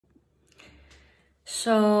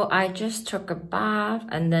So I just took a bath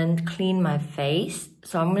and then cleaned my face.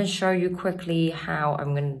 So I'm going to show you quickly how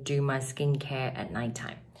I'm going to do my skincare at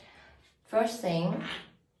nighttime. First thing,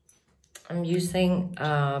 I'm using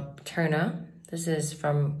a toner. This is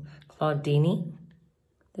from Claudini.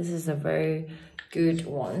 This is a very good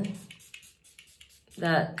one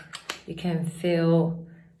that you can feel.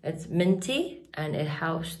 It's minty and it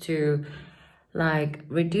helps to like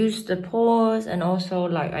reduce the pores, and also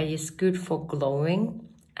like it's good for glowing,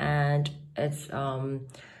 and it's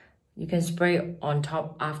you can spray it on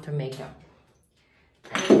top after makeup.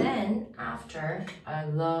 And then after, I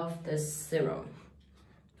love this serum.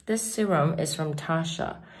 This serum is from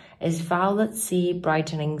Tasha. It's Violet Sea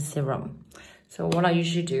Brightening Serum. So what I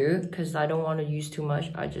usually do, because I don't want to use too much,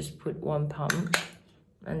 I just put one pump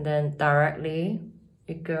and then directly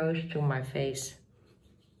it goes to my face.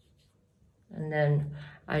 And then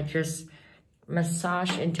I just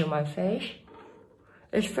massage into my face.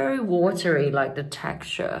 It's very watery, like the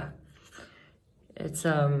texture. It's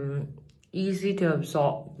easy to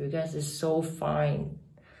absorb because it's so fine,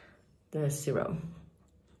 the serum.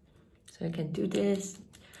 So you can do this.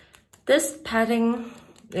 This padding,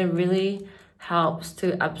 it really helps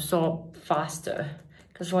to absorb faster,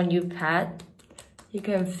 because when you pat, you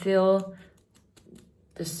can feel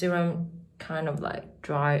the serum kind of like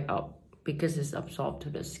dry up because it's absorbed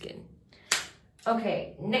to the skin.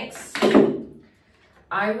 Okay, next.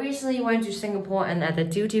 I recently went to Singapore, and at the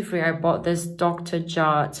duty free I bought this Dr.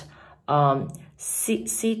 Jart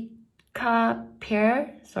Cica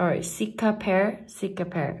Pear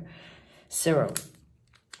serum,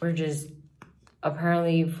 which is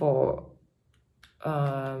apparently for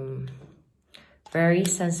very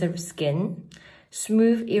sensitive skin,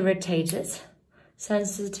 smooth, irritated,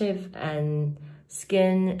 sensitive and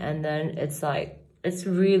skin, and then it's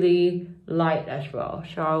really light as well.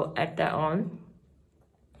 So I'll add that on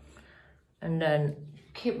and then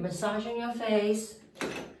keep massaging your face.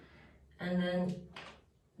 And then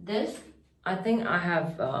this, I think I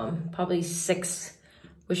have probably 6,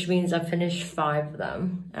 which means I finished 5 of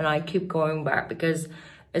them, and I keep going back because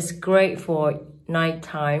it's great for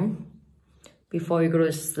nighttime before you go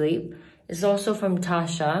to sleep. It's also from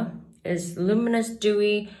Tasha. It's Luminous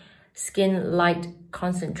Dewy Skin Light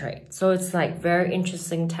Concentrate. So it's like very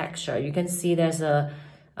interesting texture. You can see there's a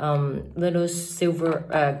little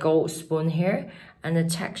silver gold spoon here, and the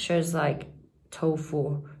texture is like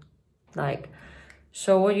tofu.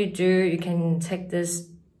 So what you do, you can take this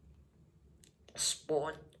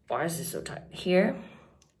spoon. Why is it so tight? Here,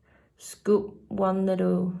 scoop one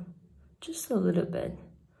little, just a little bit,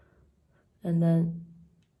 and then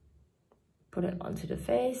put it onto the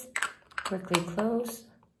face, quickly close.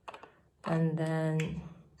 And then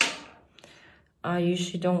I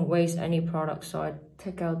usually don't waste any product, so I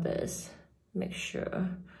take out this, make sure.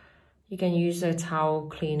 You can use a towel,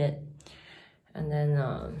 clean it, and then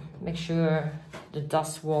make sure the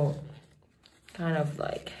dust won't kind of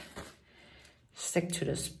like stick to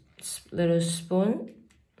this little spoon.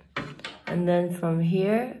 And then from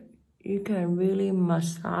here, you can really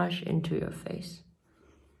massage into your face.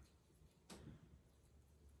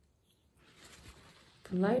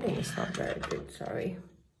 The lighting is not very good, sorry.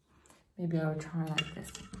 Maybe I'll try like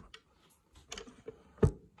this.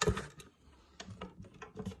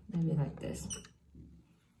 Maybe like this.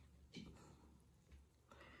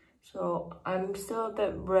 So I'm still a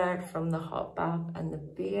bit red from the hot bath and the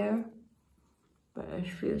beer, but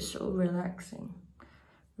it feels so relaxing.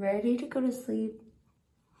 Ready to go to sleep.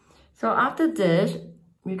 So after this,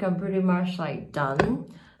 you can pretty much like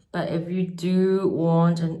done. But if you do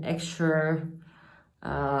want an extra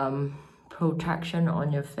protection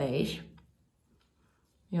on your face,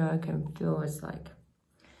 you know, I can feel it's like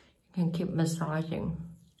you can keep massaging,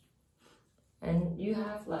 and you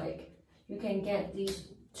have like, you can get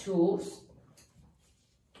these tools.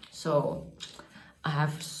 So I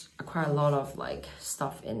have quite a lot of like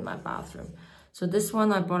stuff in my bathroom. So this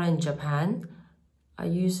one I bought in Japan. I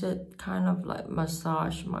use it kind of like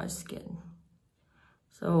massage my skin.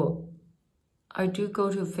 So I do go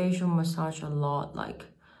to facial massage a lot, like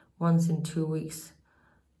once in 2 weeks.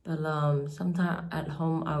 But sometimes at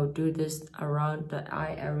home I will do this around the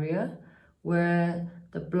eye area where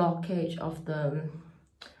the blockage of the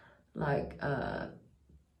like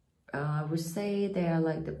I would say they are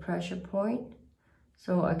like the pressure point.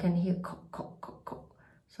 So I can hear cock, cock, cock, cock.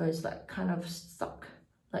 So it's like kind of stuck,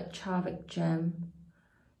 like traffic jam.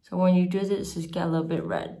 So when you do this, it get a little bit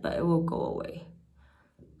red, but it will go away.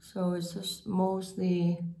 So it's just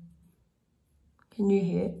mostly, can you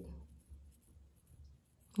hear it?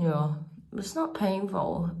 Yeah, it's not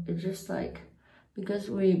painful. It's just like because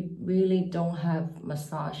we really don't have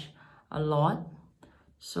massage a lot.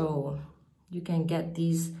 So you can get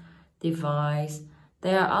these device.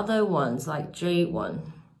 There are other ones like jade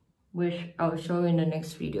one, which I'll show you in the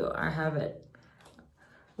next video. I have it,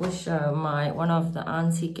 which one of the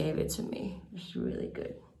auntie gave it to me. It's really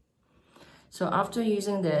good. So after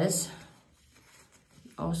using this,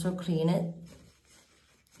 also clean it,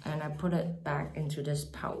 and I put it back into this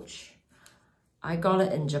pouch. I got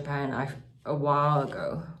it in Japan a while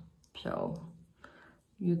ago, so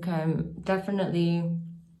you can definitely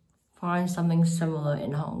find something similar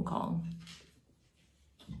in Hong Kong.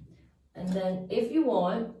 And then if you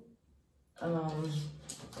want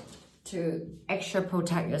to extra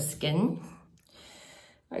protect your skin,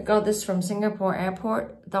 I got this from Singapore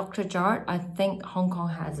airport, Dr. Jart. I think Hong Kong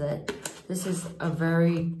has it. This is a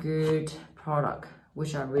very good product,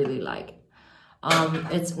 which I really like.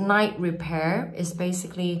 It's night repair. It's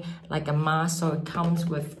basically like a mask, so it comes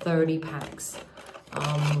with 30 packs.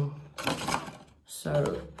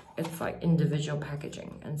 So it's like individual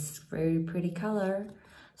packaging, and it's very pretty color.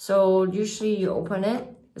 So usually you open it,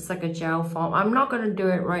 it's like a gel form. I'm not gonna do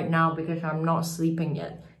it right now because I'm not sleeping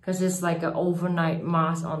yet, because it's like an overnight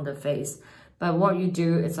mask on the face. But what you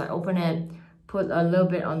do is like open it, put a little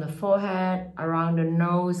bit on the forehead, around the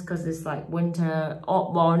nose, because it's like winter.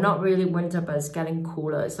 Oh, well, not really winter, but it's getting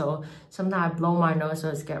cooler. So sometimes I blow my nose so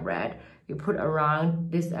it's get red. You put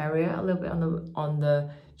around this area, a little bit on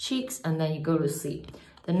the cheeks, and then you go to sleep.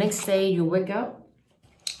 The next day you wake up,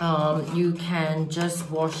 you can just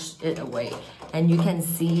wash it away, and you can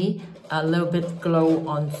see a little bit glow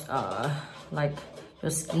on like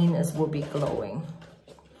your skin will be glowing.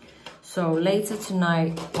 So later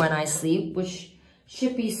tonight when I sleep, which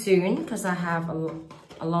should be soon because I have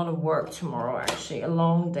a lot of work tomorrow, actually a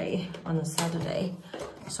long day on a Saturday.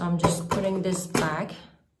 So I'm just putting this back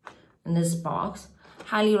in this box.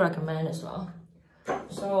 Highly recommend as well.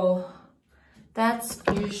 So that's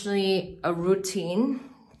usually a routine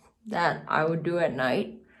that I would do at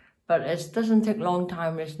night, but it doesn't take long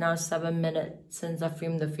time. It's now 7 minutes since I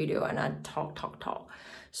filmed the video and I talk.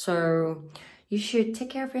 So you should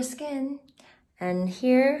take care of your skin. And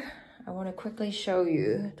here I want to quickly show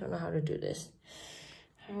you, I don't know how to do this.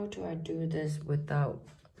 How do I do this without?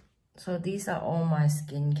 So these are all my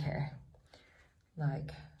skincare,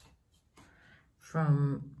 like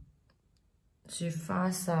from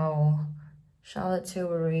Zufasao, Charlotte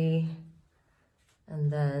Tilbury,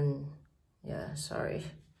 and then yeah, sorry,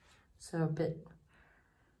 so a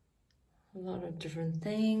lot of different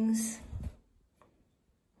things.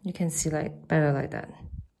 You can see like better like that.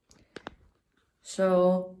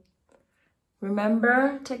 So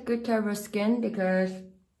remember, take good care of your skin, because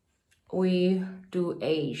we do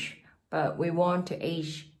age, but we want to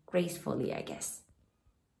age gracefully, I guess.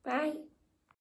 Bye.